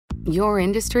Your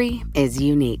industry is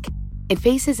unique. It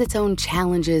faces its own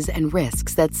challenges and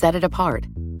risks that set it apart.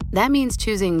 That means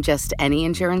choosing just any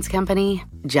insurance company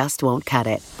just won't cut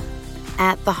it.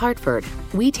 At The Hartford,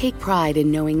 we take pride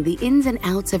in knowing the ins and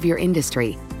outs of your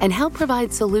industry and help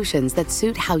provide solutions that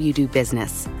suit how you do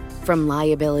business. From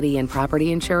liability and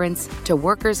property insurance to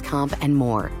workers' comp and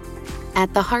more.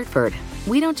 At The Hartford,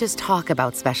 we don't just talk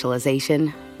about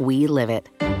specialization, we live it.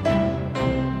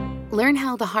 Learn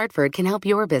how The Hartford can help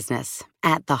your business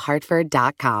at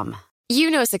thehartford.com.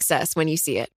 You know success when you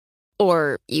see it.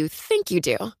 Or you think you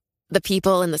do. The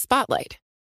people in the spotlight.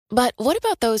 But what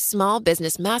about those small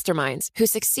business masterminds who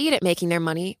succeed at making their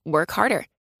money work harder?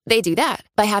 They do that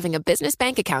by having a business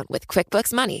bank account with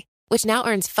QuickBooks Money, which now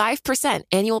earns 5%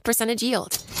 annual percentage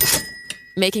yield.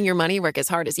 Making your money work as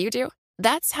hard as you do?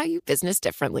 That's how you business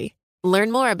differently.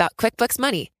 Learn more about QuickBooks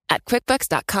Money at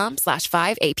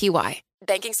quickbooks.com/5APY.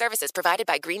 Banking services provided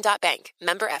by Green Dot Bank.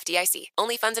 Member FDIC.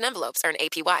 Only funds and envelopes earn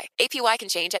APY. APY can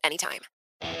change at any time.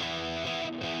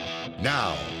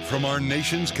 Now, from our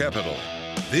nation's capital,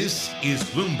 this is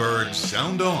Bloomberg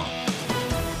Sound On.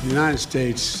 The United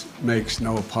States makes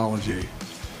no apology,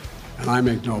 and I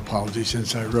make no apology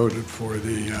since I wrote it for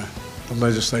the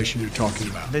legislation you're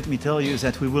talking about. Let me tell you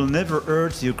that we will never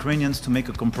urge the Ukrainians to make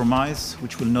a compromise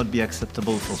which will not be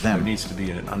acceptable for them. There needs to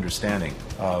be an understanding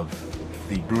of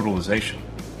the brutalization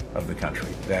of the country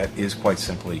that is quite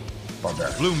simply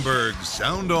barbaric. Bloomberg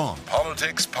Sound On.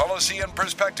 Politics, policy, and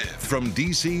perspective from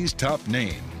D.C.'s top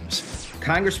names.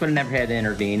 Congress would have never had to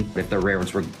intervene if the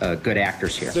railroads were good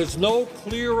actors here. There's no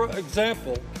clearer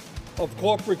example of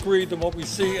corporate greed than what we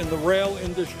see in the rail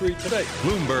industry today.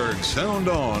 Bloomberg Sound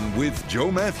On with Joe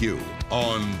Matthew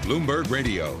on Bloomberg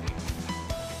Radio.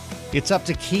 It's up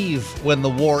to Kyiv when the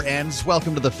war ends.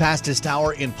 Welcome to the fastest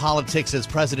hour in politics as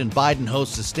President Biden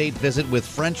hosts a state visit with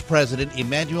French President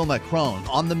Emmanuel Macron.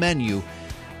 On the menu,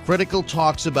 critical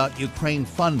talks about Ukraine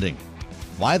funding,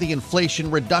 why the Inflation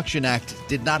Reduction Act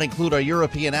did not include our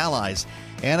European allies,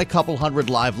 and a couple hundred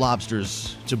live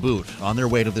lobsters to boot on their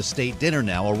way to the state dinner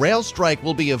now. A rail strike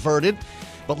will be averted,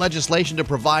 but legislation to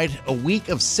provide a week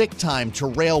of sick time to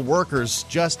rail workers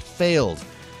just failed.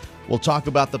 We'll talk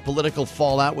about the political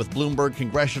fallout with Bloomberg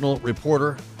congressional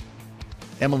reporter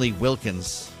Emily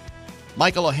Wilkins.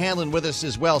 Michael O'Hanlon with us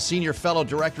as well, Senior Fellow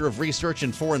Director of Research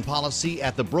and Foreign Policy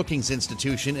at the Brookings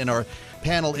Institution. And our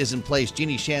panel is in place.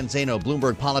 Jeannie Sheehan Zaino,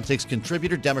 Bloomberg Politics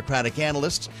contributor, Democratic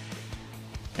analyst,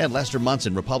 and Lester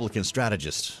Munson, Republican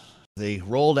strategist. They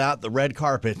rolled out the red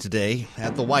carpet today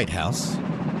at the White House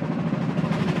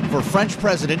for French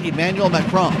President Emmanuel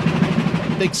Macron.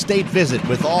 Big state visit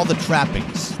with all the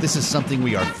trappings. This is something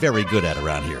we are very good at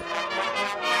around here.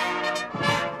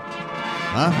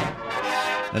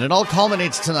 And it all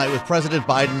culminates tonight with President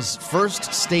Biden's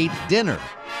first state dinner.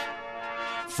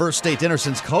 First state dinner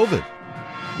since COVID,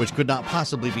 which could not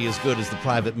possibly be as good as the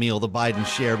private meal the Biden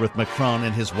shared with Macron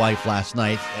and his wife last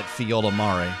night at Fiola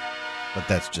Mare. But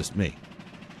that's just me.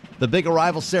 The big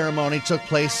arrival ceremony took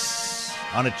place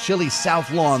on a chilly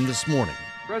South Lawn this morning.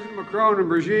 President Macron and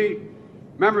Brigitte,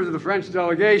 members of the French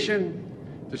delegation,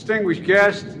 distinguished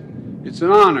guests, it's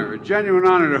an honor, a genuine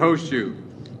honor to host you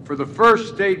for the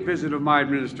first state visit of my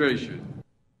administration.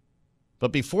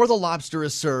 But before the lobster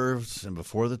is served and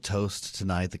before the toast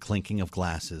tonight, the clinking of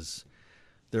glasses,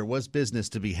 there was business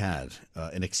to be had.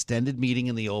 An extended meeting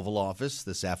in the Oval Office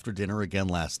this after dinner again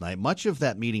last night. Much of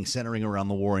that meeting centering around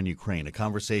the war in Ukraine, a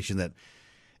conversation that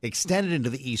extended into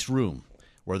the East Room,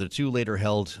 where the two later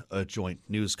held a joint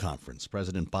news conference.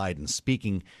 President Biden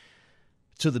speaking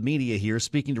to the media here,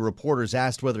 speaking to reporters,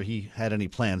 asked whether he had any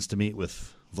plans to meet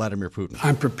with Vladimir Putin.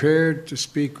 I'm prepared to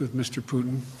speak with Mr.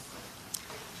 Putin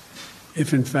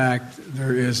if, in fact,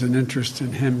 there is an interest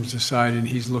in him deciding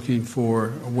he's looking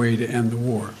for a way to end the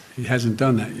war. He hasn't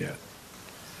done that yet.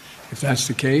 If that's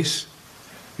the case,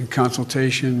 in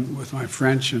consultation with my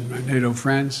French and my NATO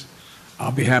friends,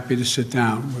 I'll be happy to sit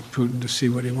down with Putin to see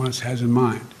what he has in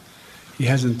mind. He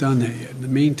hasn't done that yet. In the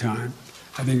meantime,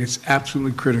 I think it's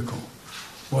absolutely critical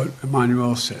what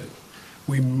Emmanuel said.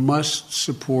 We must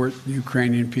support the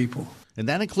Ukrainian people. And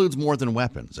that includes more than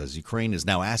weapons, as Ukraine is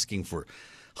now asking for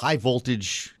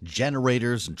high-voltage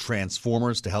generators and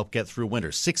transformers to help get through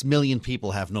winter. 6 million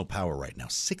people have no power right now.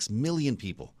 6 million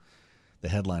people. The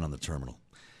headline on the terminal.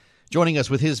 Joining us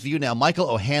with his view now, Michael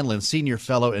O'Hanlon, Senior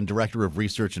Fellow and Director of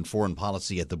Research and Foreign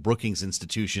Policy at the Brookings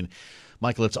Institution.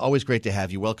 Michael, it's always great to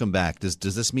have you. Welcome back. Does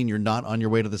this mean you're not on your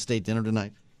way to the state dinner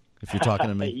tonight, if you're talking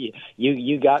to me?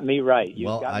 You got me right. You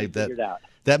got me figured out.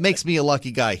 That makes me a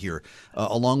lucky guy here,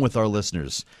 along with our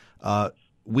listeners.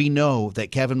 We know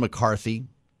that Kevin McCarthy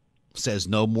says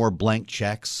no more blank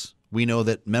checks We know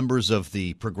that members of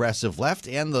the progressive left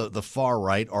and the far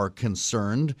right are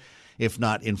concerned, if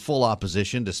not in full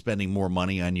opposition to spending more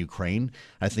money on Ukraine.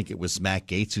 I think it was Matt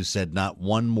Gaetz who said not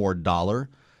one more dollar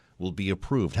will be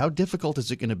approved. How difficult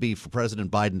is it going to be for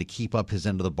President Biden to keep up his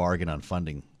end of the bargain on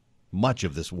funding much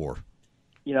of this war?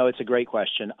 You know, it's a great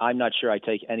question. I'm not sure I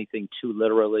take anything too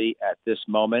literally at this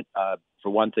moment. For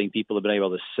one thing, people have been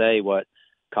able to say what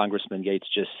Congressman Gaetz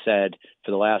just said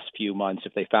for the last few months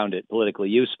if they found it politically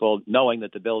useful, knowing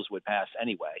that the bills would pass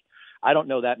anyway. I don't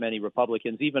know that many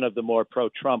Republicans, even of the more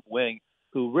pro-Trump wing,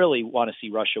 who really want to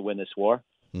see Russia win this war.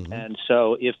 Mm-hmm. And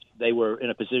so if they were in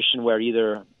a position where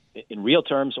either in real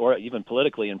terms or even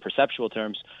politically in perceptual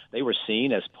terms, they were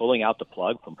seen as pulling out the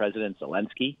plug from President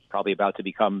Zelensky, probably about to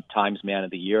become Times Man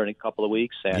of the Year in a couple of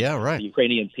weeks, and the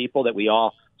Ukrainian people that we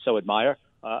all so admire,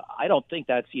 I don't think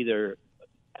that's either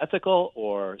ethical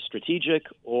or strategic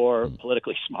or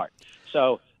politically smart.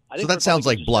 So that sounds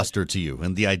like bluster to you,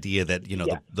 and the idea that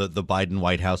the Biden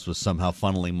White House was somehow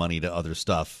funneling money to other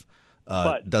stuff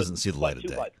doesn't see the light of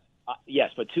day.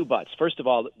 Yes, but two buts. First of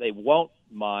all, they won't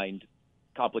mind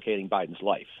complicating Biden's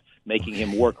life, making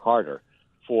him work harder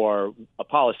for a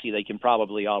policy they can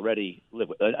probably already live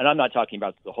with. And I'm not talking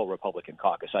about the whole Republican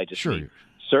caucus. I just mean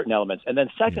certain elements. And then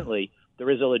secondly, there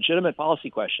is a legitimate policy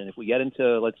question. If we get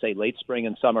into, let's say, late spring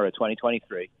and summer of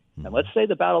 2023, and let's say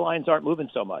the battle lines aren't moving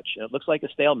so much, and it looks like a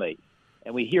stalemate,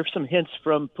 and we hear some hints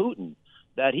from Putin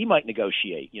that he might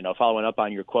negotiate, following up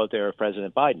on your quote there of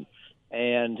President Biden.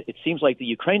 And it seems like the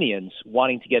Ukrainians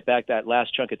wanting to get back that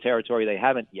last chunk of territory they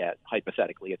haven't yet,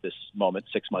 hypothetically at this moment,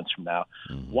 6 months from now,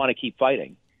 want to keep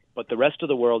fighting. But the rest of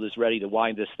the world is ready to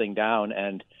wind this thing down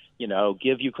and,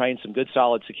 give Ukraine some good,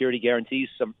 solid security guarantees,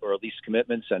 or at least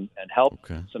commitments and help,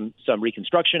 some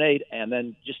reconstruction aid, and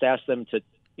then just ask them to,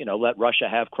 let Russia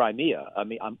have Crimea. I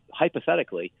mean,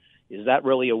 hypothetically, is that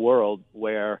really a world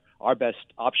where our best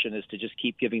option is to just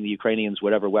keep giving the Ukrainians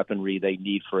whatever weaponry they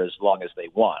need for as long as they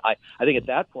want? I think at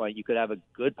that point you could have a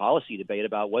good policy debate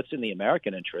about what's in the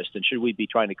American interest, and should we be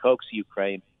trying to coax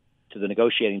Ukraine to the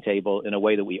negotiating table in a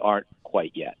way that we aren't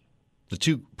quite yet. The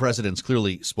two presidents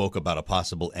clearly spoke about a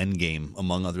possible endgame,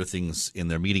 among other things, in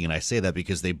their meeting. And I say that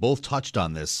because they both touched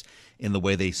on this in the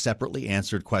way they separately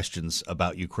answered questions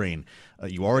about Ukraine.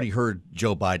 You already heard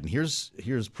Joe Biden.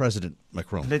 Here's President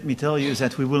Macron. Let me tell you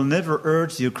that we will never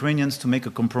urge the Ukrainians to make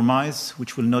a compromise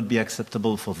which will not be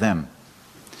acceptable for them.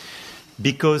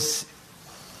 Because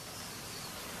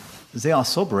they are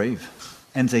so brave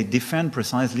and they defend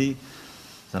precisely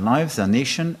their lives, their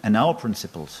nation, and our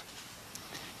principles.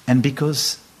 And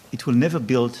because it will never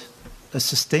build a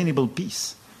sustainable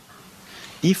peace.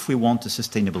 If we want a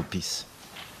sustainable peace,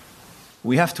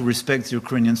 we have to respect the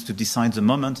Ukrainians to decide the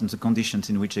moment and the conditions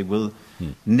in which they will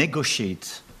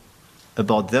negotiate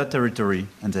about their territory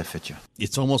and their future.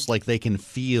 It's almost like they can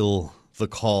feel the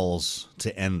calls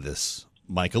to end this,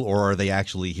 Michael, or are they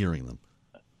actually hearing them?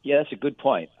 Yeah, that's a good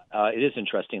point. It is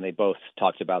interesting they both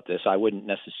talked about this. I wouldn't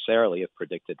necessarily have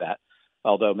predicted that.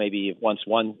 Although maybe once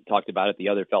one talked about it, the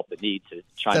other felt the need to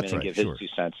chime in and give his 2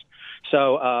 cents.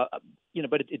 So,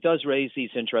 but it does raise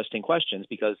these interesting questions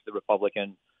because the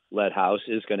Republican-led House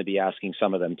is going to be asking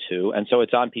some of them too. And so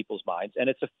it's on people's minds, and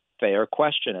it's a fair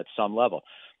question at some level.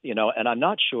 And I'm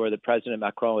not sure that President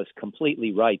Macron is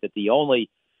completely right that the only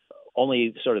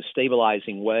sort of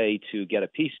stabilizing way to get a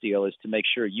peace deal is to make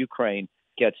sure Ukraine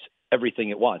gets everything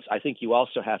it wants. I think you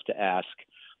also have to ask,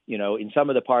 in some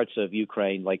of the parts of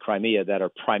Ukraine, like Crimea, that are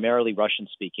primarily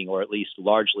Russian-speaking or at least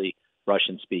largely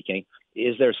Russian-speaking,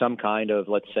 is there some kind of,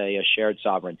 let's say, a shared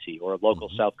sovereignty or a local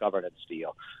self-governance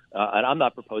deal? And I'm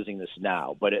not proposing this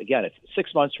now. But again, if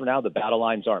 6 months from now the battle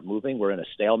lines aren't moving, we're in a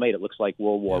stalemate, it looks like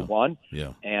World War I,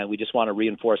 and we just want to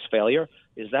reinforce failure,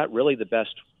 is that really the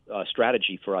best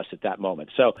strategy for us at that moment?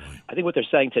 So I think what they're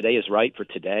saying today is right for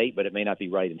today, but it may not be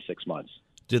right in 6 months.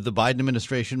 Did the Biden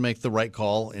administration make the right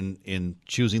call in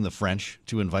choosing the French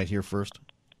to invite here first?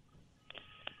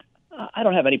 I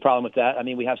don't have any problem with that. I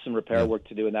mean, we have some repair work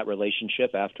to do in that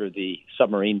relationship after the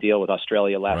submarine deal with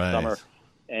Australia last summer.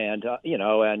 And,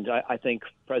 I think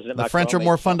President Macron... The French are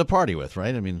more fun to party with,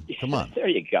 right? I mean, come on. There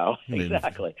you go.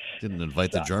 Exactly. Didn't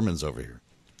invite the Germans over here.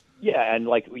 Yeah, and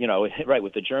with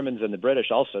the Germans and the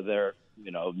British also, they're,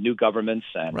 new governments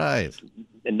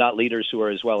and not leaders who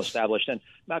are as well established. And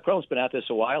Macron's been at this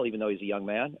a while, even though he's a young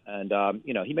man. And,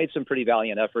 he made some pretty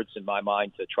valiant efforts, in my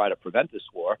mind, to try to prevent this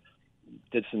war.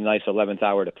 Did some nice 11th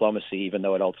hour diplomacy, even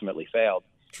though it ultimately failed.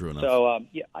 True enough. So,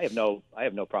 I have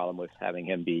no problem with having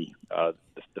him be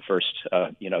the the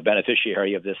first,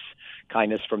 beneficiary of this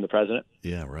kindness from the president.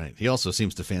 Yeah, right. He also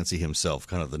seems to fancy himself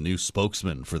kind of the new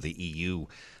spokesman for the EU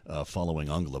following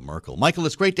Angela Merkel. Michael,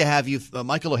 it's great to have you.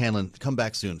 Michael O'Hanlon, come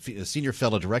back soon. Senior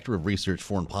Fellow, Director of Research,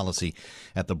 Foreign Policy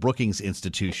at the Brookings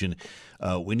Institution.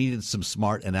 We needed some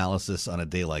smart analysis on a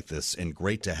day like this, and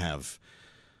great to have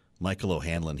Michael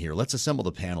O'Hanlon here. Let's assemble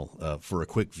the panel for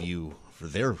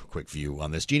their quick view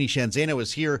on this. Jeannie Sheehan Zaino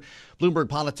is here, Bloomberg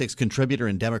Politics contributor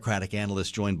and Democratic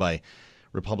analyst, joined by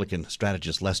Republican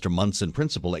strategist Lester Munson,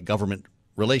 principal at government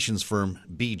relations firm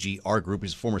BGR Group.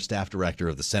 He's a former staff director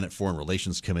of the Senate Foreign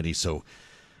Relations Committee. So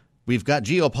we've got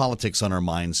geopolitics on our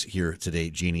minds here today,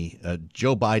 Jeannie.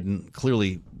 Joe Biden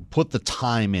clearly put the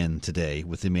time in today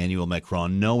with Emmanuel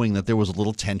Macron, knowing that there was a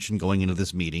little tension going into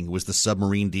this meeting. It was the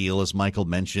submarine deal, as Michael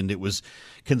mentioned. It was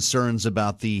concerns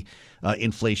about the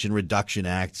Inflation Reduction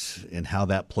Act and how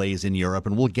that plays in Europe.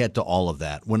 And we'll get to all of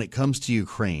that. When it comes to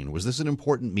Ukraine, was this an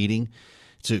important meeting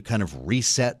to kind of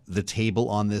reset the table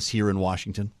on this here in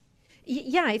Washington?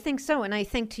 Yeah, I think so. And I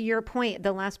think to your point,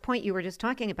 the last point you were just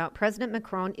talking about, President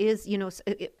Macron is,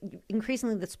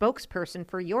 increasingly the spokesperson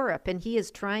for Europe. And he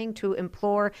is trying to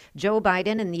implore Joe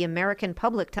Biden and the American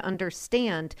public to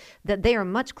understand that they are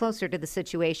much closer to the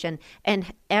situation.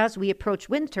 And as we approach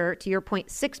winter, to your point,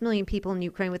 6 million people in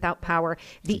Ukraine without power,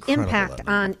 it's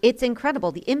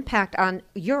incredible. The impact on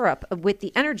Europe with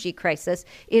the energy crisis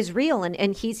is real.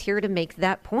 And he's here to make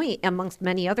that point, amongst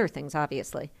many other things,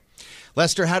 obviously.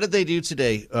 Lester, how did they do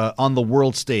today on the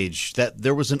world stage? That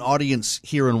there was an audience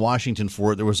here in Washington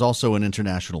for it. There was also an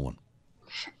international one.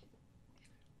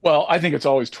 Well, I think it's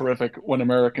always terrific when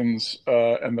Americans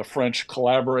and the French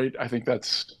collaborate. I think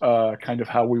that's kind of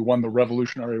how we won the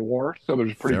Revolutionary War. So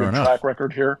there's a pretty good track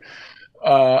record here.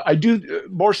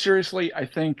 More seriously, I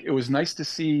think it was nice to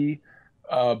see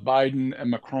Biden and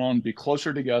Macron be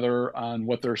closer together on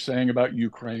what they're saying about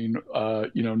Ukraine.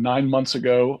 9 months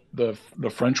ago, the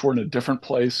French were in a different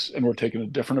place and were taking a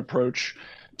different approach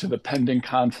to the pending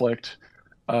conflict,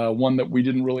 one that we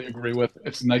didn't really agree with.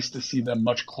 It's nice to see them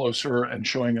much closer and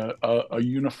showing a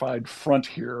unified front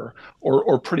here,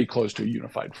 or pretty close to a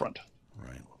unified front.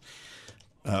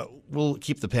 Right. We'll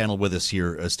keep the panel with us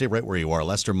here. Stay right where you are.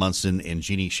 Lester Munson and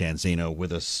Jeannie Sheehan Zaino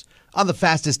with us on the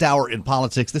fastest hour in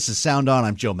politics. This is Sound On.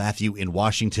 I'm Joe Matthew in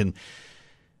Washington,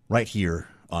 right here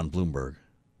on Bloomberg.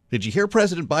 Did you hear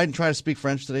President Biden try to speak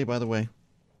French today, by the way?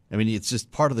 I mean, it's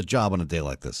just part of the job on a day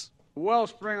like this. The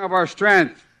wellspring of our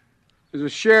strength is a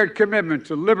shared commitment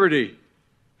to liberty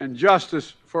and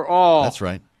justice for all. That's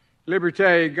right.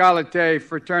 Liberté, égalité,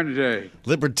 fraternité.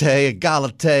 Liberté,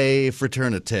 égalité,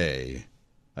 fraternité.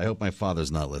 I hope my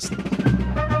father's not listening.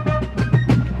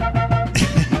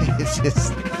 It's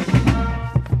just,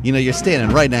 you're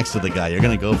standing right next to the guy. You're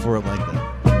going to go for it like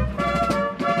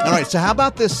that. All right, so how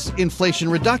about this Inflation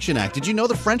Reduction Act? Did you know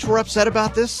the French were upset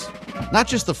about this? Not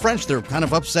just the French, they're kind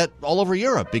of upset all over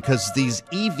Europe because these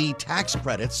EV tax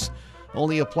credits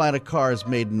only apply to cars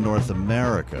made in North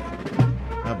America.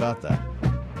 How about that?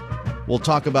 We'll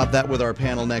talk about that with our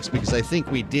panel next because I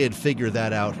think we did figure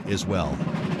that out as well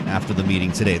after the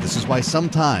meeting today. This is why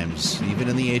sometimes, even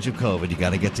in the age of COVID, you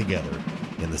got to get together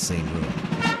in the same room.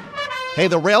 Hey,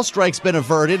 the rail strike's been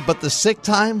averted, but the sick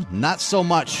time, not so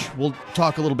much. We'll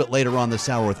talk a little bit later on this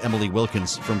hour with Emily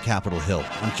Wilkins from Capitol Hill.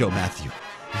 I'm Joe Matthew.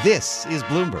 This is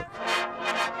Bloomberg.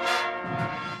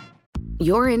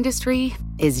 Your industry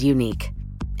is unique.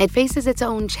 It faces its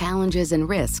own challenges and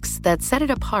risks that set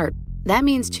it apart. That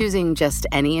means choosing just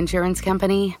any insurance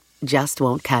company just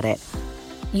won't cut it.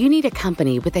 You need a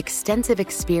company with extensive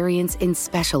experience in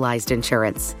specialized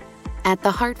insurance. At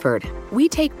The Hartford, we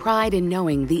take pride in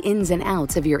knowing the ins and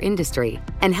outs of your industry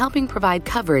and helping provide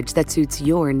coverage that suits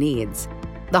your needs.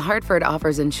 The Hartford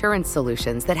offers insurance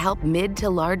solutions that help mid to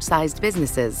large-sized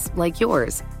businesses like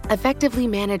yours effectively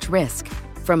manage risk,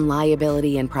 from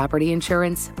liability and property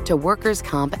insurance to workers'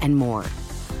 comp and more.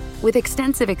 With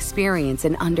extensive experience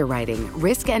in underwriting,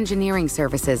 risk engineering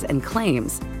services, and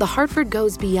claims, The Hartford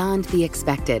goes beyond the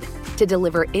expected to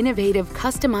deliver innovative,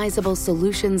 customizable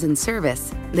solutions and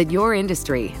service that your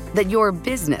industry, that your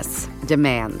business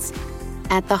demands.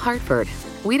 At The Hartford,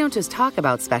 we don't just talk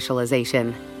about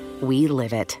specialization, we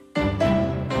live it.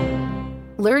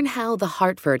 Learn how The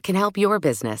Hartford can help your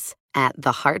business at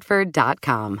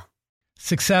thehartford.com.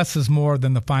 Success is more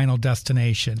than the final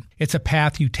destination. It's a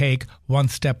path you take one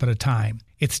step at a time.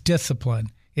 It's discipline,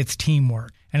 it's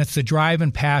teamwork, and it's the drive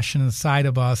and passion inside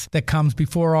of us that comes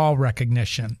before all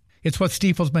recognition. It's what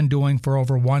Stifel's been doing for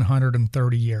over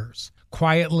 130 years.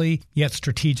 Quietly, yet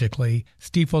strategically,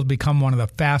 Stifel's become one of the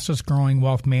fastest growing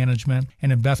wealth management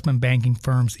and investment banking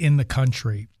firms in the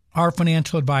country. Our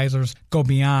financial advisors go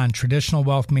beyond traditional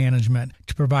wealth management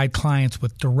to provide clients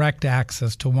with direct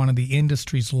access to one of the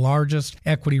industry's largest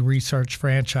equity research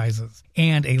franchises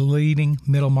and a leading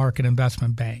middle market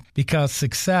investment bank. Because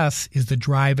success is the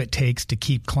drive it takes to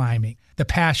keep climbing, the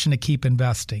passion to keep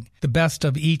investing, the best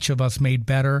of each of us made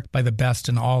better by the best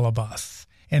in all of us.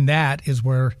 And that is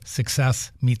where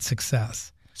success meets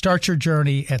success. Start your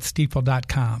journey at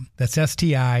Stifel.com. That's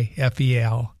STIFEL.com.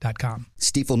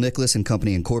 Stifel Nicholas and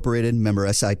Company Incorporated, member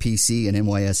SIPC and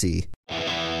NYSE.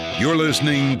 You're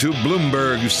listening to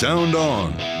Bloomberg Sound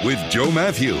On with Joe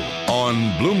Matthew on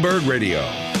Bloomberg Radio.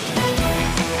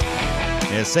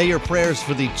 Yeah, say your prayers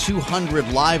for the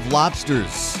 200 live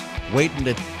lobsters waiting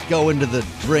to go into the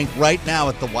drink right now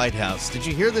at the White House. Did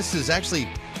you hear this is actually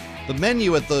the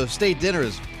menu at the state dinner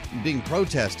is being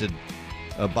protested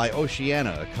by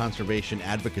Oceana, a conservation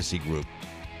advocacy group,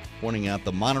 pointing out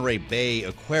the Monterey Bay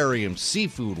Aquarium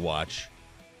Seafood Watch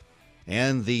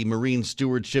and the Marine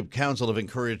Stewardship Council have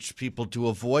encouraged people to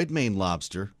avoid Maine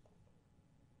lobster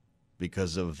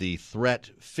because of the threat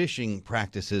fishing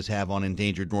practices have on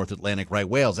endangered North Atlantic right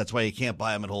whales. That's why you can't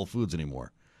buy them at Whole Foods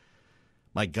anymore.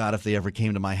 My God, if they ever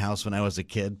came to my house when I was a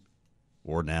kid,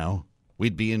 or now,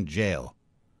 we'd be in jail.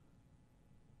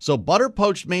 So butter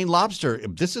poached Maine lobster,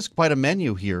 this is quite a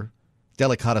menu here.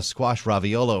 Delicata squash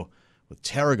raviolo with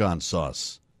tarragon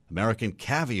sauce, American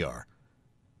caviar,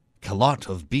 calotte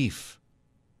of beef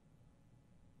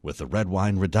with a red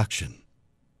wine reduction.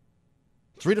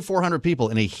 300 to 400 people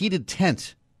in a heated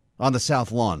tent on the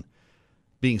South Lawn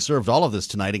being served all of this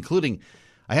tonight, including,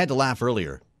 I had to laugh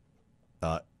earlier,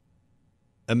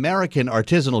 American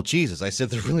artisanal cheeses. I said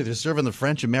they're serving the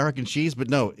French American cheese, but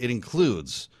no, it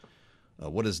includes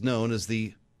what is known as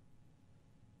the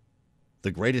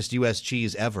greatest U.S.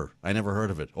 cheese ever. I never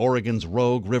heard of it. Oregon's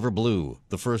Rogue River Blue,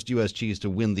 the first U.S. cheese to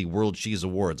win the World Cheese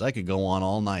Awards. I could go on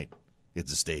all night.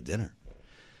 It's a state dinner.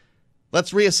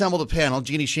 Let's reassemble the panel.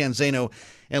 Jeannie Shanzano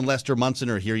and Lester Munson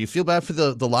are here. You feel bad for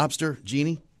the lobster,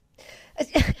 Jeannie?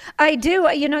 I do.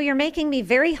 You know, you're making me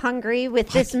very hungry with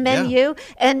this menu.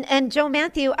 Yeah. And Joe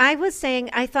Matthew, I was saying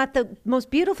I thought the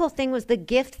most beautiful thing was the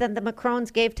gift that the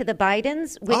Macrons gave to the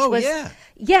Bidens, which was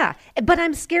yeah. But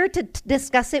I'm scared to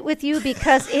discuss it with you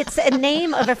because it's a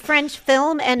name of a French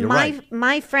film, and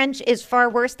my French is far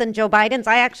worse than Joe Biden's.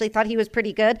 I actually thought he was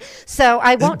pretty good, so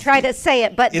I won't try to say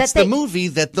it. But it's the movie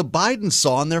that the Bidens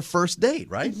saw on their first date,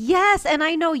 right? Yes, and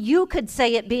I know you could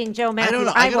say it being Joe Matthew. I don't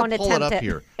know. I won't pull attempt it up it.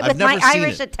 Here. With I've never my seen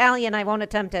Irish it. Italian, I won't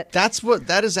attempt it.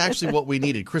 That is actually what we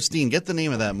needed. Christine, get the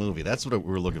name of that movie. That's what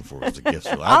we were looking for. Was a gift.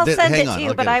 I'll send it to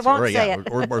you, but I won't say it.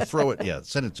 Or throw it. Yeah,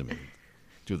 send it to me.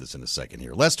 Do this in a second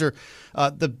here, Lester.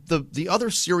 The other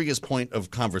serious point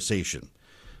of conversation,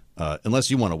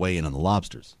 unless you want to weigh in on the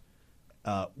lobsters,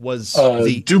 was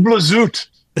the double zoot.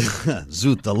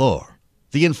 Zoot d'alors.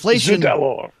 The Inflation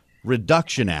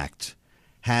Reduction Act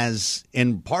has,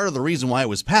 and part of the reason why it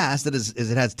was passed is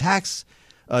it has tax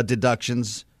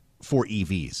deductions for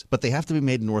EVs, but they have to be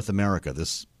made in North America.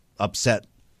 This upset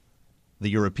the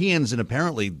Europeans, and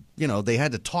apparently, they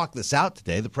had to talk this out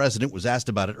today. The president was asked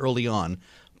about it early on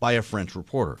by a French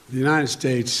reporter. The United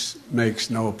States makes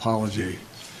no apology,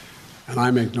 and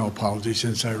I make no apology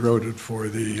since I wrote it for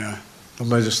the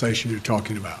legislation you're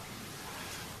talking about.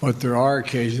 But there are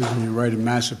occasions when you write a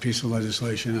massive piece of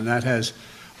legislation, and that has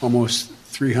almost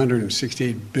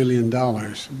 $368 billion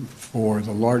for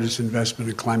the largest investment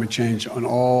in climate change of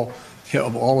all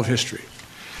of history.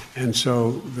 And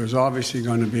so there's obviously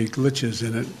going to be glitches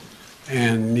in it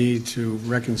and need to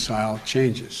reconcile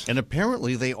changes. And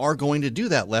apparently they are going to do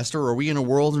that, Lester. Are we in a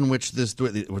world in which they're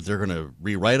going to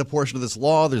rewrite a portion of this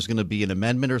law? There's going to be an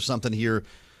amendment or something here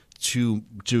to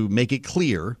make it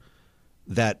clear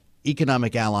that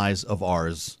economic allies of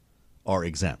ours are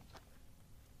exempt.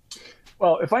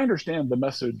 Well, if I understand the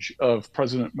message of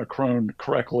President Macron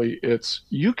correctly, it's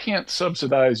you can't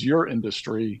subsidize your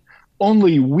industry,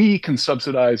 only we can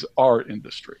subsidize our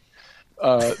industry.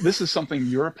 This is something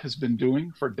Europe has been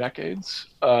doing for decades.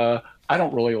 I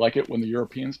don't really like it when the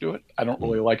Europeans do it. I don't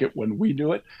really like it when we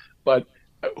do it. But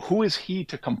who is he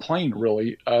to complain,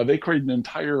 really? They created an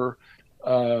entire,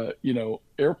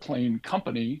 airplane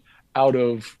company out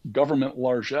of government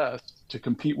largesse to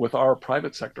compete with our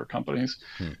private sector companies.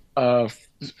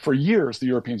 For years, the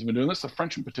Europeans have been doing this. The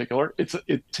French, in particular, it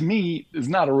to me is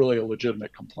not a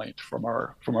legitimate complaint from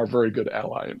our very good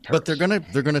ally in Paris. But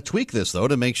they're gonna tweak this though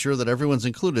to make sure that everyone's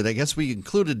included. I guess we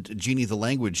included, Jeannie, the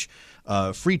language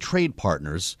free trade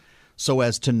partners, so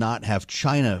as to not have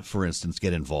China, for instance,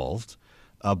 get involved.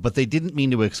 But they didn't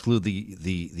mean to exclude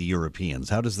the Europeans.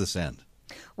 How does this end?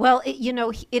 Well,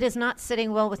 it is not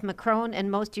sitting well with Macron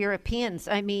and most Europeans.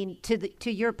 I mean,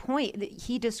 to your point,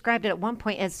 he described it at one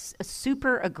point as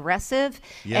super aggressive,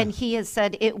 and he has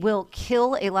said it will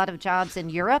kill a lot of jobs in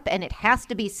Europe, and it has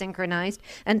to be synchronized.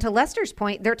 And to Lester's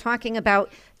point, they're talking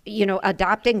about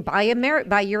adopting by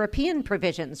European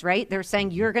provisions, right? They're saying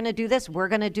you're going to do this, we're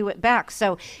going to do it back.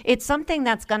 So it's something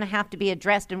that's going to have to be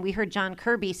addressed. And we heard John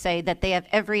Kirby say that they have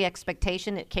every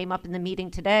expectation. It came up in the meeting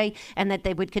today, and that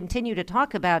they would continue to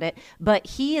talk about it. But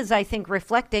he is, I think,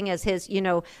 reflecting as his,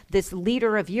 this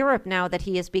leader of Europe now that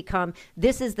he has become.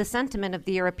 This is the sentiment of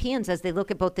the Europeans as they look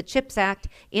at both the CHIPS Act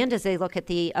and as they look at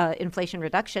the Inflation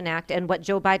Reduction Act and what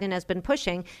Joe Biden has been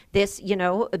pushing. This,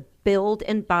 build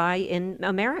and buy in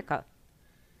America.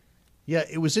 Yeah,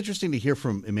 it was interesting to hear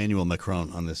from Emmanuel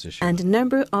Macron on this issue. And a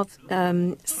number of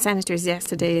senators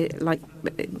yesterday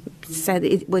said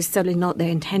it was certainly not their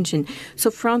intention. So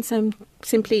France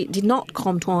simply did not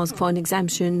come to ask for an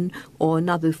exemption or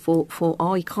another for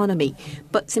our economy,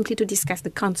 but simply to discuss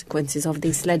the consequences of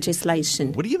this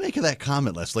legislation. What do you make of that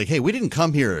comment, Leslie? Hey, we didn't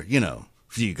come here,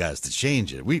 for you guys to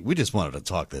change it. We just wanted to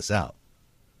talk this out.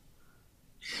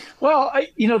 Well,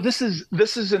 this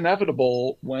is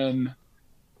inevitable when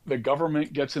the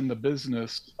government gets in the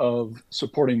business of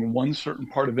supporting one certain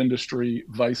part of industry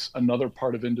vice another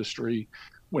part of industry.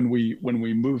 When we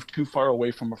move too far away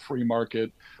from a free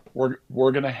market, we're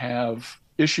going to have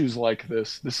issues like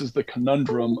this. This is the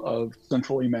conundrum of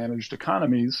centrally managed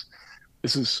economies.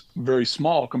 This is very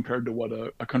small compared to what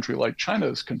a country like China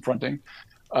is confronting,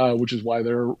 which is why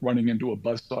they're running into a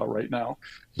buzzsaw right now.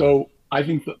 So I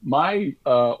think that my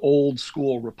old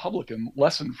school Republican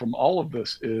lesson from all of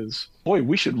this is, boy,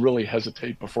 we should really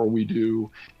hesitate before we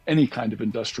do any kind of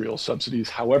industrial subsidies,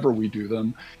 however we do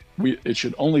them. It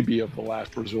should only be of the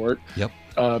last resort. Yep.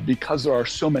 Because there are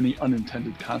so many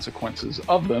unintended consequences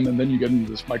of them. And then you get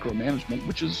into this micromanagement,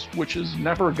 which is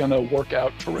never going to work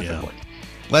out terrifically.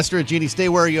 Yeah. Lester and Jeannie, stay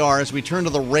where you are as we turn to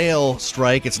the rail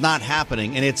strike. It's not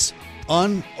happening, and it's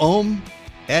un homme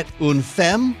et une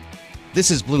femme.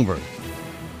 This is Bloomberg.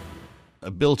 A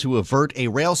bill to avert a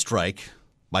rail strike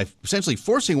by essentially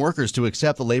forcing workers to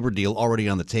accept the labor deal already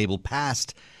on the table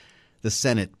passed the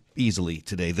Senate easily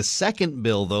today. The second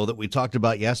bill, though, that we talked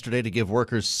about yesterday to give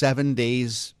workers 7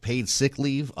 days paid sick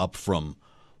leave up from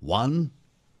 1.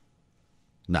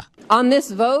 Nah. On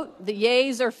this vote, the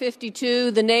yeas are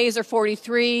 52, the nays are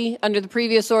 43, under the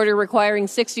previous order requiring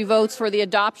 60 votes for the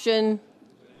adoption.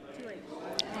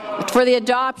 For the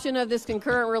adoption of this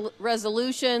concurrent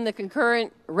resolution, the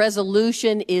concurrent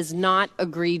resolution is not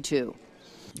agreed to.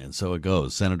 And so it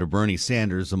goes. Senator Bernie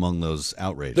Sanders among those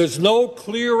outraged. There's no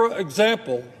clearer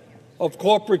example of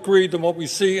corporate greed than what we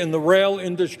see in the rail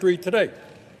industry today.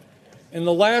 In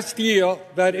the last year,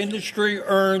 that industry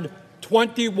earned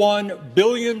 $21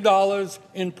 billion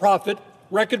in profit,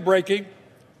 record-breaking,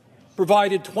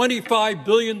 provided $25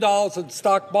 billion in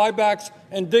stock buybacks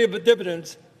and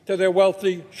dividends to their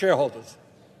wealthy shareholders.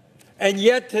 And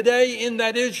yet today in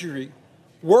that industry,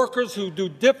 workers who do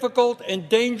difficult and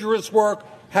dangerous work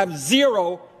have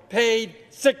 0 paid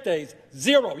sick days.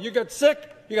 0. You get sick,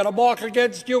 you got a mark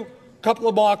against you, a couple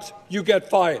of marks, you get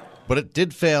fired. But it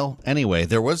did fail anyway.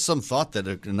 There was some thought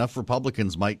that enough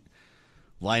Republicans might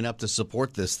line up to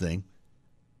support this thing.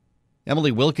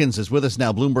 Emily Wilkins is with us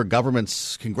now, Bloomberg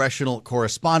Government's congressional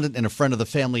correspondent and a friend of the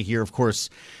family here, of course,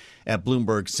 at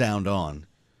Bloomberg Sound On.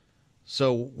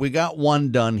 So we got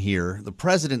one done here. The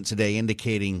president today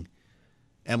indicating,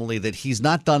 Emily, that he's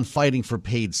not done fighting for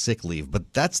paid sick leave,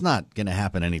 but that's not going to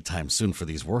happen anytime soon for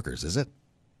these workers, is it?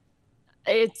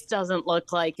 It doesn't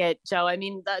look like it, Joe. I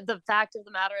mean, the fact of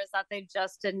the matter is that they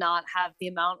just did not have the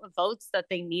amount of votes that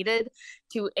they needed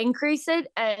to increase it.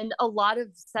 And a lot of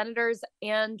senators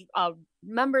and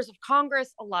members of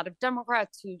Congress, a lot of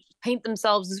Democrats who paint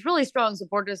themselves as really strong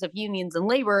supporters of unions and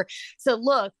labor, said,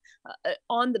 look,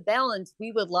 on the balance,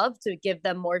 we would love to give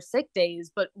them more sick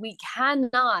days, but we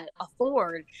cannot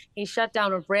afford a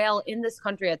shutdown of rail in this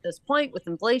country at this point, with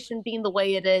inflation being the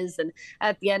way it is. And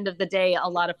at the end of the day, a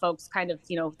lot of folks kind of,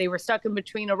 they were stuck in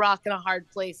between a rock and a hard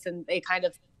place, and they kind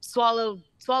of swallowed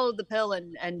the pill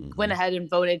and went ahead and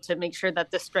voted to make sure that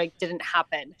the strike didn't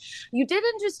happen. You did,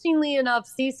 interestingly enough,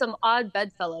 see some odd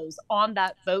bedfellows on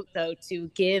that vote, though, to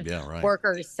give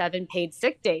workers 7 paid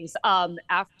sick days.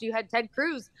 After you had Ted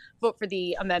Cruz vote for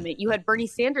the amendment, you had Bernie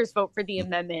Sanders vote for the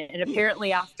amendment. And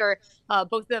apparently after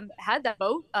both of them had that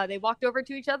vote, they walked over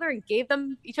to each other and gave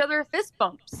each other a fist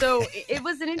bump. So it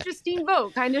was an interesting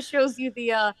vote. Kind of shows you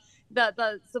the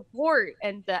support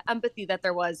and the empathy that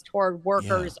there was toward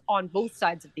workers on both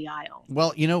sides of the aisle.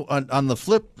 Well, on the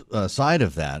flip side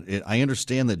of that, I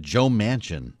understand that Joe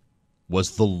Manchin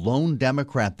was the lone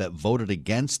Democrat that voted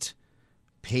against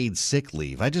paid sick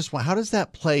leave. How does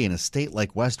that play in a state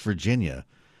like West Virginia,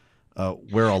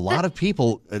 where a lot of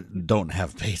people don't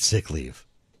have paid sick leave?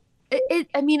 It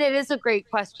is a great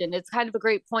question. It's kind of a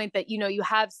great point that, you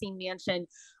have seen Manchin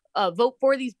vote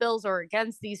for these bills or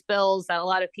against these bills, that a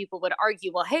lot of people would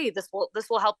argue, well, hey, this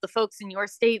will help the folks in your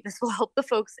state. This will help the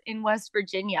folks in West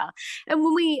Virginia. And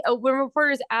when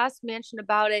reporters asked Manchin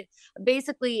about it,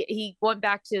 basically he went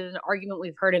back to an argument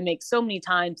we've heard him make so many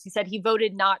times. He said he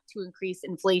voted not to increase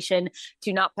inflation,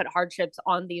 to not put hardships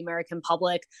on the American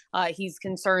public. He's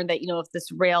concerned that, if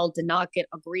this rail did not get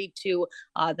agreed to,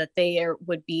 that there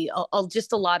would be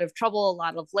just a lot of trouble, a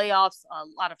lot of layoffs, a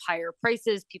lot of higher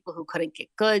prices, people who couldn't get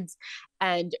goods.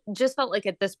 And just felt like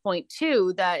at this point,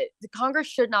 too, that the Congress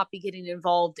should not be getting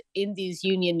involved in these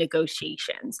union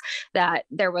negotiations, that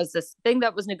there was this thing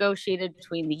that was negotiated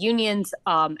between the unions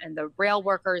and the rail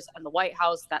workers and the White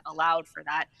House that allowed for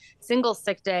that single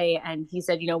sick day. And he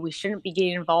said, we shouldn't be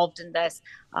getting involved in this.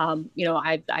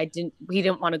 We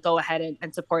didn't want to go ahead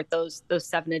and support those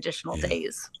 7 additional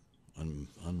days.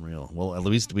 Unreal. Well, at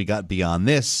least we got beyond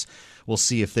this. We'll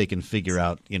see if they can figure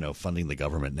out, funding the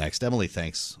government next. Emily,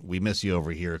 thanks. We miss you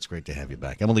over here. It's great to have you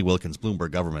back. Emily Wilkins,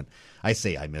 Bloomberg Government. I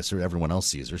say I miss her. Everyone else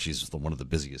sees her. She's one of the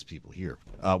busiest people here.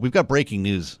 We've got breaking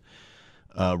news.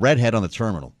 Redhead on the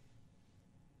terminal.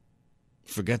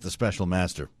 Forget the special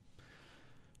master.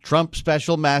 Trump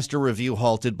special master review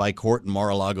halted by court in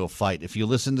Mar-a-Lago fight. If you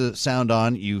listen to Sound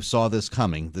On, you saw this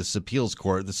coming. This appeals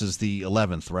court, this is the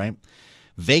 11th, right?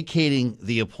 Vacating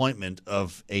the appointment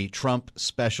of a Trump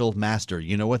special master.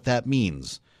 You know what that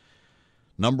means.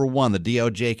 Number one, the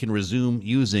DOJ can resume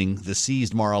using the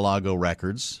seized Mar-a-Lago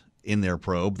records in their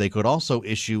probe. They could also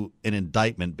issue an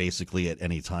indictment basically at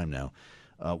any time now.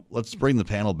 Let's bring the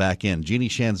panel back in. Jeannie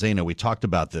Sheehan Zaino, we talked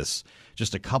about this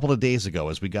just a couple of days ago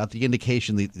as we got the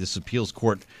indication this appeals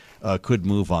court could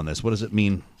move on this. What does it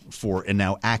mean for a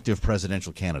now active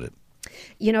presidential candidate?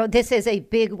 This is a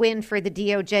big win for the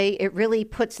DOJ. It really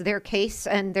puts their case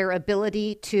and their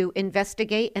ability to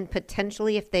investigate and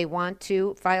potentially, if they want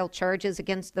to, file charges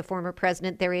against the former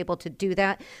president. They're able to do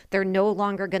that. They're no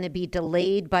longer going to be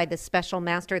delayed by the special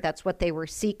master. That's what they were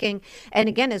seeking. And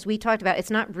again, as we talked about,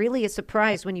 it's not really a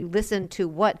surprise when you listen to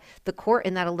what the court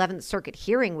in that 11th Circuit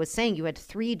hearing was saying. You had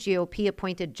 3 GOP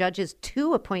appointed judges,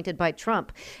 2 appointed by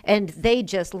Trump, and they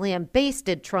just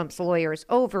lambasted Trump's lawyers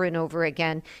over and over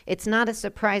again. It's not a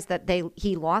surprise that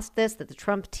he lost this, that the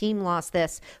Trump team lost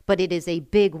this, but it is a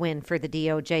big win for the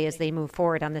DOJ as they move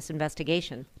forward on this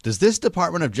investigation. Does this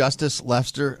Department of Justice,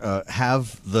 Lester,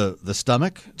 have the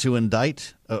stomach to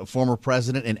indict a former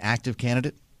president and active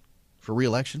candidate for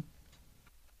re-election?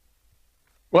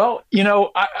 Well,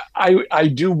 I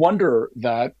do wonder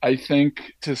that. I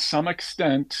think to some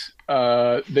extent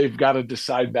they've got to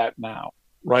decide that now,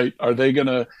 right? Are they going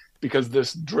to, because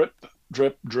this drip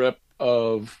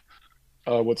of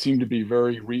what seem to be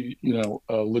very,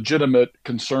 legitimate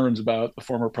concerns about the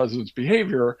former president's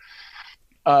behavior,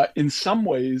 in some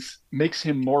ways makes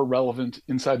him more relevant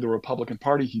inside the Republican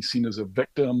Party. He's seen as a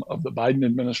victim of the Biden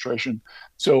administration.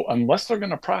 So unless they're going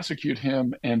to prosecute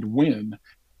him and win,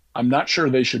 I'm not sure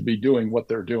they should be doing what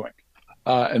they're doing.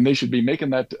 And they should be making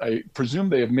that. I presume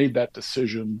they have made that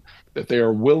decision that they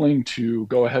are willing to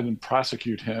go ahead and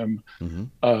prosecute him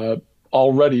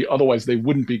already. Otherwise, they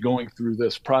wouldn't be going through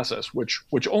this process,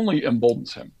 which only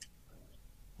emboldens him.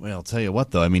 Well, I'll tell you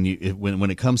what, though. I mean,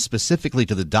 when it comes specifically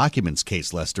to the documents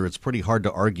case, Lester, it's pretty hard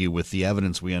to argue with the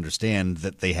evidence we understand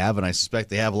that they have, and I suspect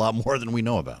they have a lot more than we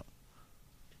know about.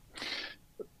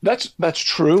 That's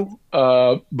true,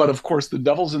 but of course, the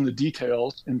devil's in the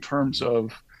details in terms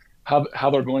of how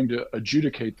they're going to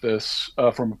adjudicate this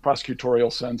from a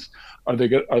prosecutorial sense. Are they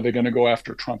going to go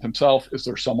after Trump himself? Is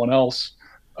there someone else?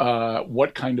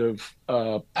 What kind of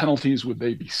penalties would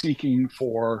they be seeking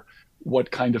for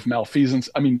what kind of malfeasance?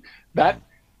 I mean,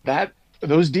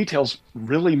 those details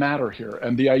really matter here.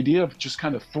 And the idea of just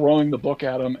kind of throwing the book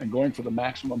at them and going for the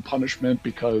maximum punishment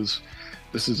because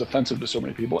this is offensive to so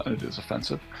many people, and it is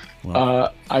offensive,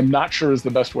 I'm not sure is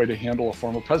the best way to handle a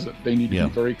former president. They need to be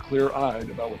very clear-eyed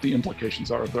about what the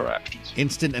implications are of their actions.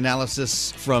 Instant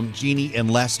analysis from Jeannie and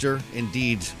Lester.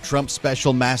 Indeed, Trump's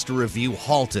special master review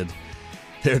halted.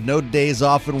 There are no days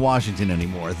off in Washington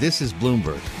anymore. This is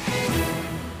Bloomberg.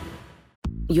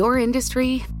 Your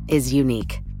industry is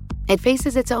unique. It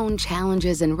faces its own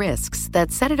challenges and risks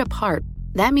that set it apart.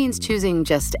 That means choosing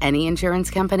just any insurance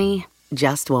company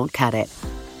just won't cut it.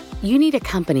 You need a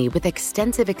company with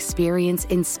extensive experience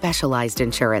in specialized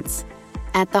insurance.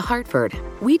 At The Hartford,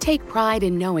 we take pride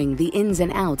in knowing the ins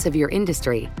and outs of your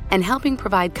industry and helping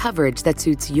provide coverage that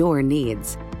suits your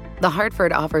needs. The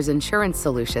Hartford offers insurance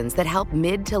solutions that help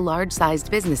mid to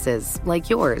large-sized businesses like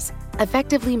yours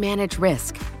effectively manage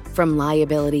risk, from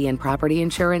liability and property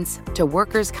insurance to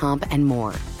workers' comp and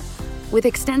more. With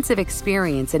extensive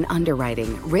experience in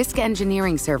underwriting, risk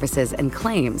engineering services, and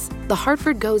claims, The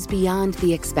Hartford goes beyond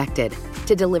the expected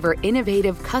to deliver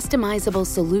innovative, customizable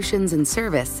solutions and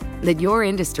service that your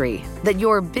industry, that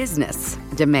your business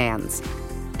demands.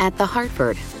 At The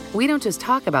Hartford, we don't just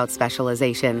talk about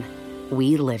specialization,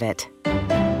 we live it.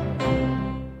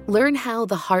 Learn how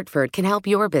The Hartford can help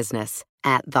your business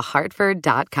at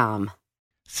thehartford.com.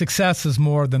 Success is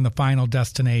more than the final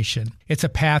destination. It's a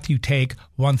path you take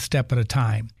one step at a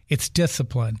time. It's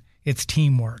discipline, it's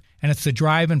teamwork, and it's the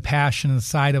drive and passion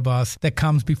inside of us that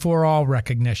comes before all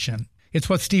recognition. It's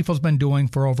what Stifel's been doing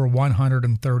for over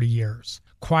 130 years.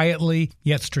 Quietly,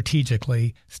 yet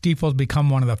strategically, Stifel's become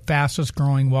one of the fastest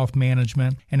growing wealth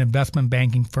management and investment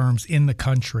banking firms in the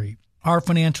country. Our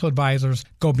financial advisors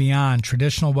go beyond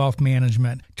traditional wealth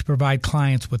management to provide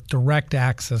clients with direct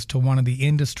access to one of the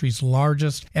industry's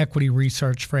largest equity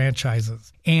research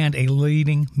franchises and a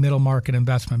leading middle market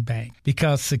investment bank.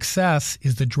 Because success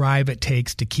is the drive it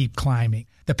takes to keep climbing,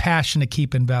 the passion to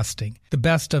keep investing, the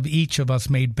best of each of us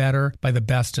made better by the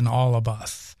best in all of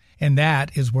us. And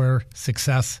that is where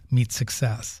success meets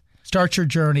success. Start your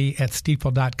journey at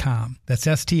Stifel.com. That's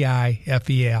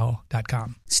STIFEL.com.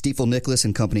 Stifel Nicholas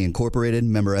and Company Incorporated,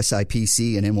 member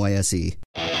SIPC and NYSE.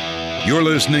 You're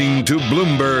listening to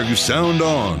Bloomberg Sound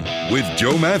On with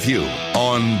Joe Matthew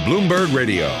on Bloomberg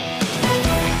Radio.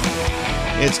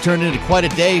 It's turned into quite a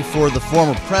day for the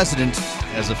former president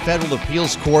as a federal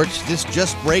appeals court, this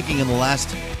just breaking in the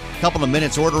last couple of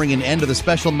minutes, ordering an end to the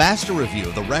special master review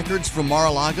of the records from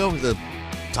Mar-a-Lago, the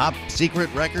top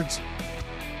secret records,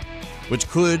 which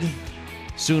could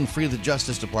soon free the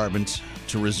Justice Department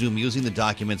to resume using the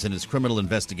documents in its criminal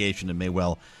investigation and may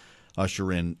well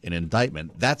usher in an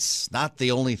indictment. That's not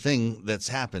the only thing that's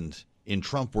happened in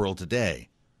Trump world today.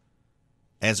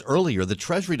 As earlier, the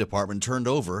Treasury Department turned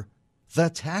over the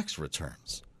tax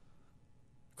returns.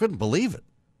 Couldn't believe it.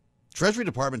 Treasury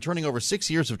Department turning over 6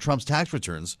 years of Trump's tax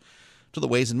returns to the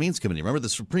Ways and Means Committee. Remember, the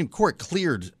Supreme Court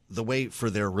cleared the way for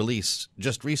their release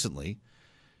just recently.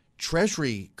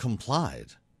 Treasury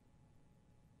complied.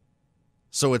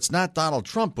 So it's not Donald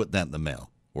Trump putting that in the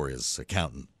mail or his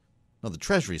accountant. No, the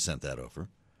Treasury sent that over.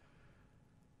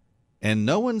 And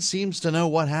no one seems to know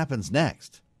what happens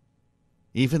next.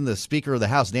 Even the Speaker of the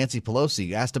House, Nancy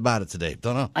Pelosi, asked about it today.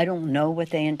 Don't know. I don't know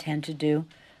what they intend to do.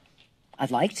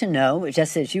 I'd like to know,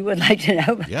 just as you would like to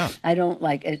know. Yeah. I don't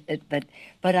like it,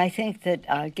 but I think that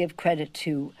I give credit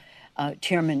to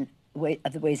Chairman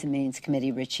of the Ways and Means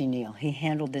Committee, Richie Neal. He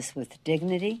handled this with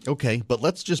dignity. Okay, but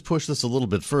let's just push this a little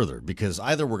bit further, because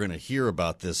either we're going to hear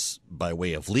about this by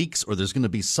way of leaks or there's going to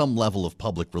be some level of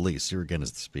public release. Here again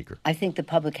is the Speaker. I think the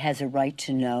public has a right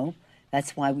to know.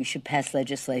 That's why we should pass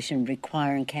legislation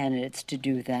requiring candidates to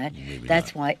do that.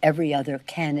 That's why every other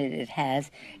candidate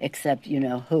has, except you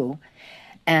know who,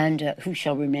 and who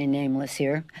shall remain nameless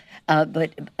here.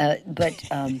 Yeah,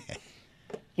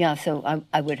 so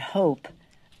I would hope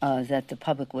that the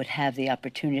public would have the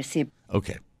opportunity to see.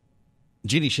 Okay.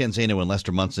 Jeannie Sheehan Zaino and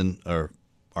Lester Munson are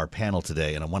our panel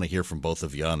today, and I want to hear from both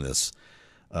of you on this.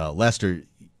 Lester,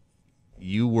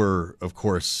 you were, of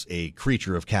course, a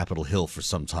creature of Capitol Hill for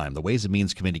some time. The Ways and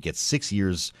Means Committee gets 6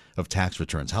 years of tax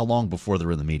returns. How long before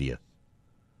they're in the media?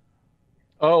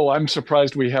 Oh, I'm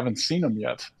surprised we haven't seen them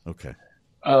yet. Okay.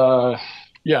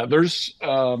 Yeah, there's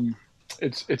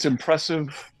it's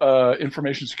impressive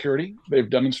information security they've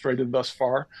demonstrated thus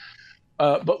far.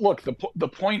 But look, the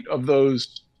point of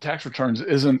those tax returns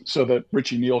isn't so that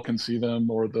Richie Neal can see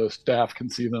them or the staff can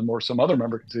see them or some other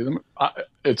member can see them.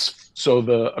 It's so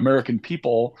the American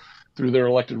people, through their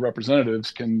elected representatives,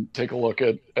 can take a look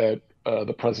at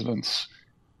the president's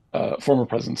former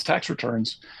president's tax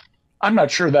returns. I'm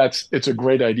not sure it's a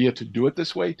great idea to do it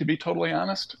this way, to be totally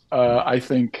honest. I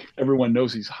think everyone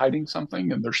knows he's hiding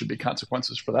something and there should be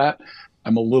consequences for that.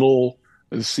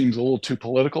 This seems a little too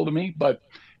political to me, but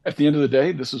at the end of the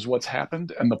day, this is what's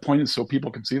happened. And the point is so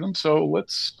people can see them. So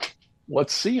let's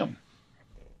see them.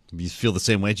 You feel the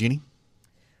same way, Jeannie?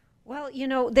 Well, you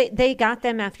know, they got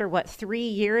them after, 3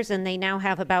 years, and they now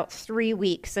have about 3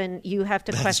 weeks. And you have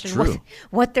to question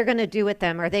what they're going to do with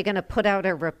them. Are they going to put out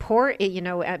a report? You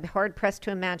know, I'm hard-pressed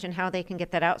to imagine how they can get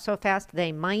that out so fast.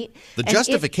 They might. The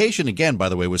justification, again, by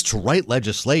the way, was to write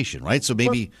legislation, right? So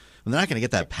maybe And they're not going to get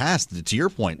that passed, to your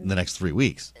point, in the next 3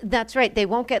 weeks. That's right. They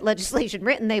won't get legislation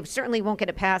written. They certainly won't get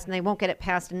it passed, and they won't get it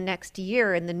passed next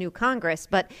year in the new Congress.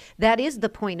 But that is the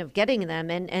point of getting them.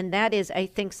 And that is, I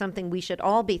think, something we should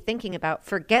all be thinking about.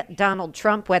 Forget Donald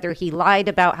Trump, whether he lied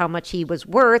about how much he was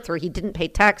worth or he didn't pay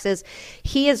taxes.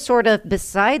 He is sort of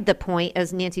beside the point,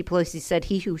 as Nancy Pelosi said,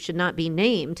 he who should not be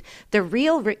named. The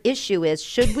real issue is,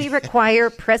 should we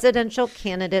require presidential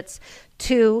candidates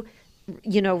to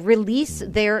release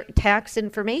their tax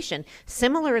information?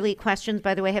 Similarly, questions,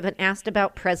 by the way, have been asked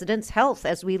about president's health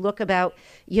as we look about,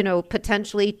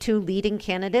 potentially two leading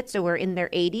candidates who are in their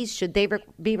 80s. Should they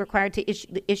be required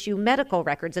to issue medical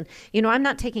records? And, I'm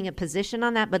not taking a position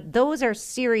on that, but those are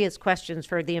serious questions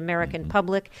for the American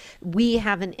public. We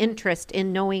have an interest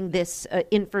in knowing this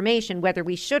information, whether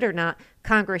we should or not.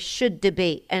 Congress should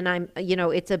debate. And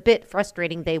it's a bit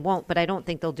frustrating they won't, but I don't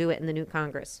think they'll do it in the new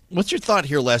Congress. What's your thought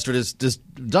here, Lester? Does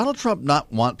Donald Trump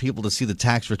not want people to see the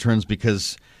tax returns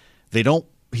because he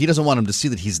doesn't want them to see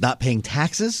that he's not paying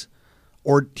taxes,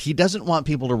 or he doesn't want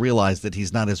people to realize that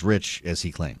he's not as rich as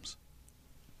he claims?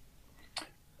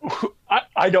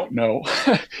 I don't know.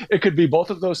 It could be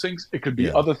both of those things. It could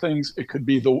be other things. It could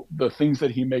be the things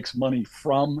that he makes money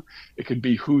from. It could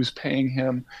be who's paying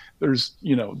him. There's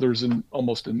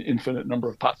almost an infinite number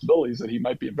of possibilities that he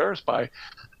might be embarrassed by.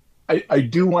 I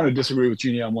do want to disagree with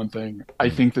Jeannie on one thing. I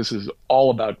think this is all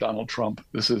about Donald Trump.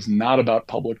 This is not about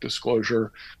public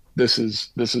disclosure. This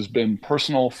has been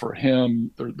personal for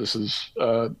him.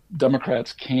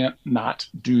 Democrats can't not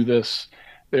do this.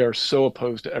 They are so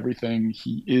opposed to everything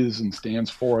he is and stands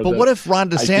for. But what if Ron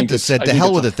DeSantis said, "To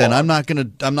hell with it, then I'm not going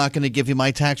to give you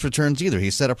my tax returns either"?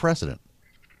 He set a precedent.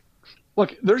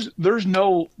 Look, there's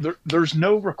no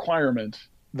requirement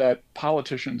that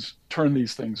politicians turn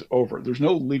these things over. There's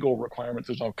no legal requirement.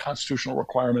 There's no constitutional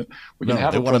requirement. We can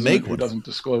have a president who doesn't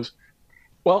disclose.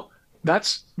 Well,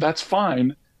 that's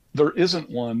fine. There isn't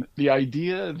one. The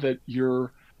idea that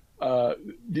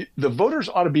the voters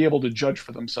ought to be able to judge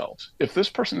for themselves. If this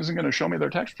person isn't going to show me their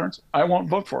tax returns, I won't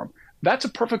vote for them. That's a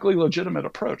perfectly legitimate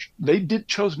approach. They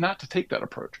chose not to take that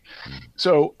approach.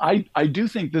 So I do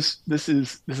think this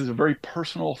is a very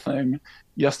personal thing.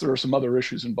 Yes, there are some other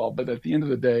issues involved, but at the end of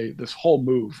the day, this whole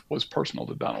move was personal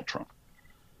to Donald Trump.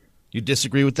 You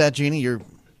disagree with that, Jeannie? You're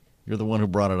the one who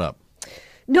brought it up.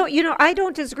 No, I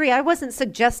don't disagree. I wasn't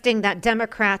suggesting that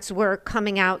Democrats were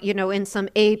coming out, in some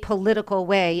apolitical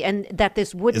way, and that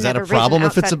this wouldn't have arisen. Is that a problem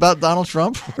if it's about Donald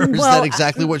Trump? Or is that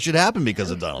exactly what should happen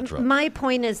because of Donald Trump? My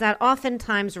point is that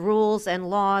oftentimes rules and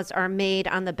laws are made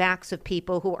on the backs of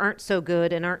people who aren't so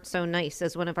good and aren't so nice,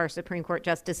 as one of our Supreme Court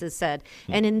justices said.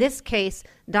 And in this case,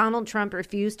 Donald Trump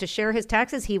refused to share his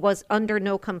taxes. He was under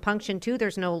no compunction to.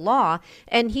 There's no law.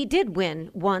 And he did win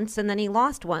once, and then he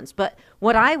lost once. But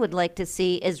what I would like to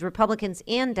see is Republicans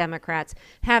and Democrats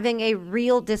having a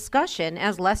real discussion,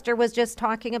 as Lester was just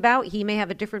talking about. He may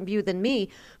have a different view than me,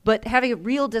 but having a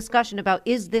real discussion about,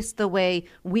 is this the way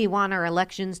we want our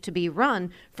elections to be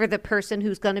run for the person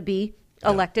who's going to be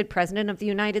elected president of the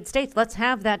United States? Let's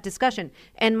have that discussion.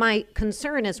 And my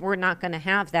concern is we're not going to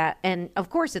have that. And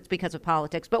of course, it's because of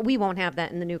politics, but we won't have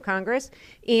that in the new Congress.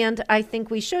 And I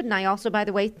think we should. And I also, by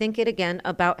the way, think it again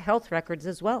about health records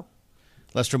as well.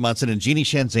 Lester Munson and Jeannie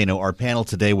Shanzano, our panel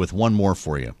today, with one more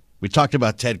for you. We talked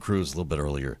about Ted Cruz a little bit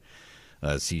earlier,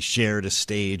 as he shared a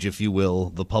stage, if you will,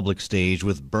 the public stage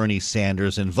with Bernie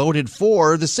Sanders and voted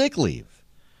for the sick leave.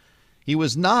 He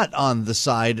was not on the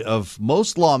side of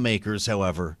most lawmakers,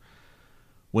 however,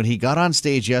 when he got on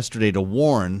stage yesterday to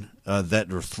warn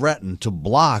that or threaten to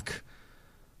block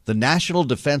the National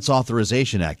Defense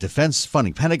Authorization Act, defense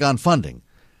funding, Pentagon funding,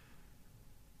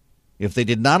 if they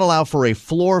did not allow for a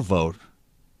floor vote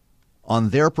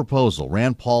on their proposal.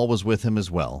 Rand Paul was with him as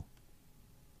well.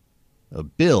 A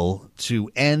bill to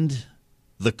end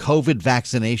the COVID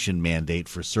vaccination mandate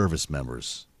for service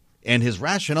members. And his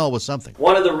rationale was something.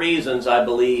 One of the reasons I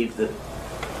believe that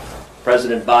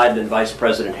President Biden and Vice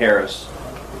President Harris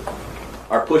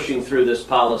are pushing through this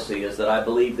policy is that I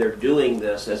believe they're doing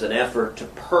this as an effort to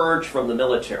purge from the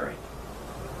military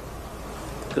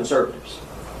conservatives.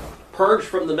 Purge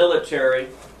from the military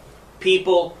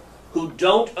people who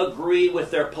don't agree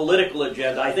with their political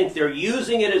agenda. I think they're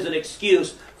using it as an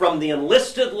excuse from the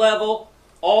enlisted level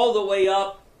all the way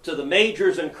up to the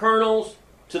majors and colonels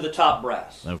to the top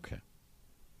brass. Okay.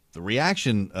 The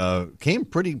reaction came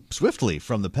pretty swiftly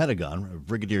from the Pentagon.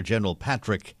 Brigadier General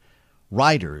Patrick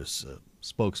Ryder's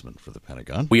spokesman for the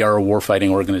Pentagon. We are a warfighting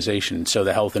organization, so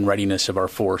the health and readiness of our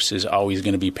force is always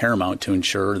going to be paramount to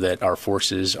ensure that our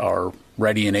forces are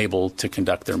ready and able to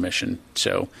conduct their mission.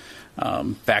 So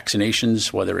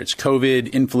vaccinations, whether it's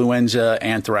COVID, influenza,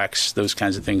 anthrax, those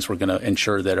kinds of things, we're going to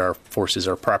ensure that our forces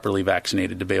are properly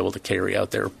vaccinated to be able to carry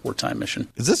out their wartime mission.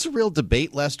 Is this a real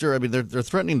debate, Lester? I mean, they're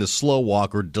threatening to slow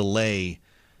walk or delay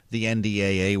the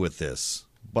NDAA with this.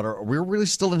 But are we really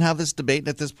still going to have this debate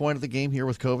at this point of the game here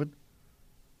with COVID?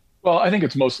 Well, I think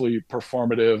it's mostly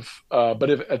performative. But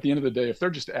if at the end of the day, if they're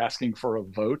just asking for a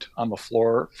vote on the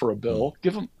floor for a bill,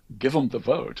 give them the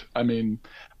vote. I mean,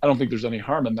 I don't think there's any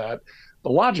harm in that. The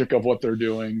logic of what they're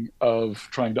doing, of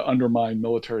trying to undermine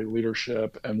military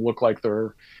leadership and look like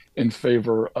they're in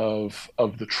favor of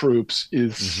the troops,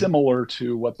 is similar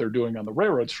to what they're doing on the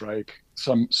railroad strike.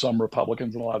 Some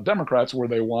Republicans and a lot of Democrats, where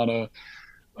they want to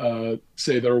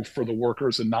say they're for the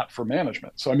workers and not for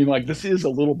management. So, I mean, like, this is a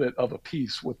little bit of a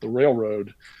piece with the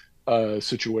railroad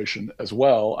situation as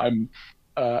well. And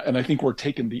I think we're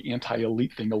taking the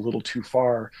anti-elite thing a little too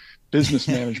far. Business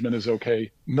management is okay.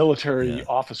 Military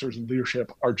officers and leadership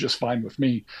are just fine with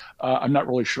me. I'm not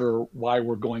really sure why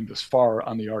we're going this far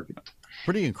on the argument.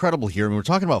 Pretty incredible here. I mean, we're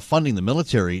talking about funding the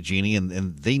military, Jeannie,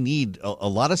 and they need a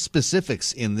lot of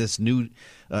specifics in this new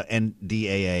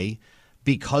NDAA.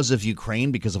 Because of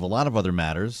Ukraine, because of a lot of other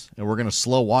matters, and we're going to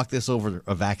slow walk this over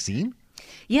a vaccine?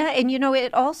 Yeah, and,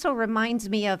 it also reminds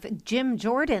me of Jim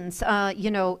Jordan's,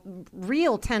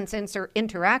 real tense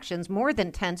interactions, more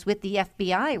than tense, with the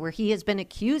FBI, where he has been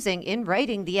accusing, in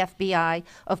writing, the FBI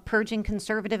of purging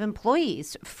conservative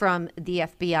employees from the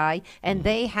FBI. And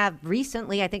they have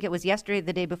recently, I think it was yesterday,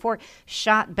 the day before,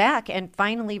 shot back and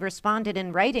finally responded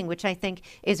in writing, which I think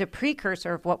is a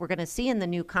precursor of what we're going to see in the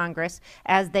new Congress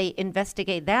as they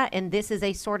investigate that. And this is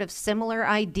a sort of similar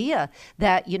idea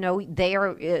that, they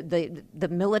are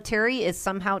the military is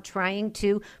somehow trying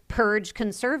to purge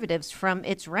conservatives from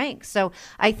its ranks. So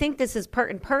I think this is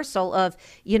part and parcel of,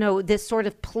 this sort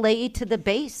of play to the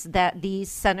base that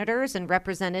these senators and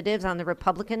representatives on the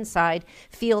Republican side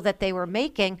feel that they were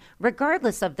making,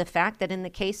 regardless of the fact that in the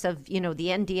case of, the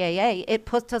NDAA, it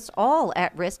puts us all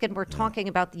at risk. And we're talking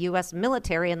about the U.S.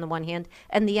 military on the one hand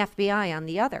and the FBI on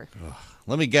the other.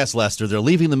 Let me guess, Lester, they're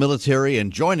leaving the military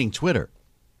and joining Twitter.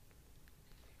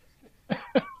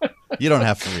 You don't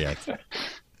have to react.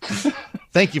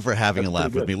 Thank you for having a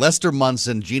laugh with me. Lester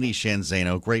Munson, Jeannie Sheehan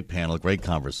Zaino, great panel, great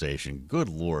conversation. Good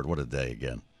Lord, what a day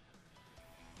again.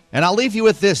 And I'll leave you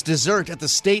with this dessert at the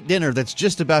state dinner that's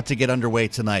just about to get underway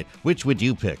tonight. Which would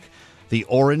you pick? The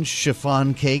orange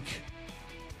chiffon cake,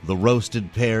 the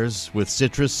roasted pears with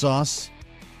citrus sauce,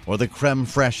 or the creme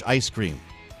fraiche ice cream?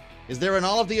 Is there an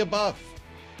all of the above?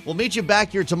 We'll meet you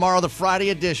back here tomorrow, the Friday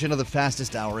edition of the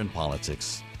Fastest Hour in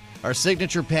Politics. Our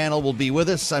signature panel will be with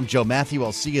us. I'm Joe Matthew.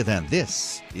 I'll see you then.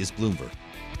 This is Bloomberg.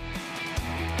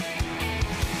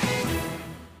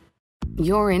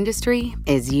 Your industry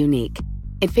is unique.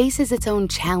 It faces its own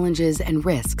challenges and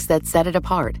risks that set it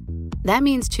apart. That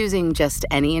means choosing just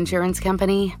any insurance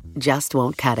company just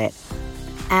won't cut it.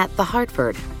 At The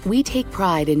Hartford, we take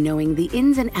pride in knowing the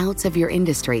ins and outs of your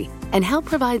industry and help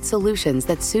provide solutions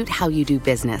that suit how you do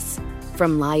business.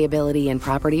 From liability and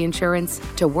property insurance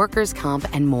to workers'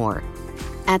 comp and more.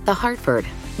 At The Hartford,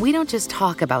 we don't just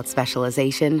talk about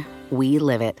specialization, we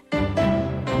live it.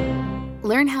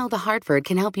 Learn how The Hartford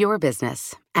can help your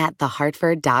business at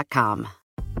thehartford.com.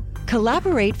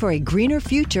 Collaborate for a greener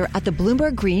future at the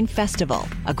Bloomberg Green Festival,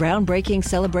 a groundbreaking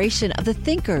celebration of the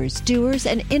thinkers, doers,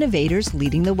 and innovators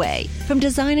leading the way. From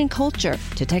design and culture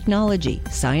to technology,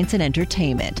 science, and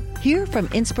entertainment. Hear from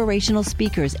inspirational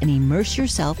speakers and immerse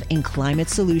yourself in climate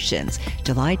solutions.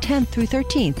 July 10th through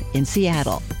 13th in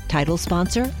Seattle. Title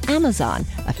sponsor, Amazon.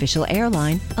 Official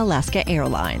airline, Alaska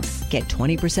Airlines. Get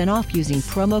 20% off using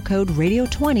promo code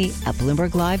radio20 at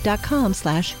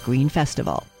BloombergLive.com/Green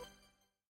Festival.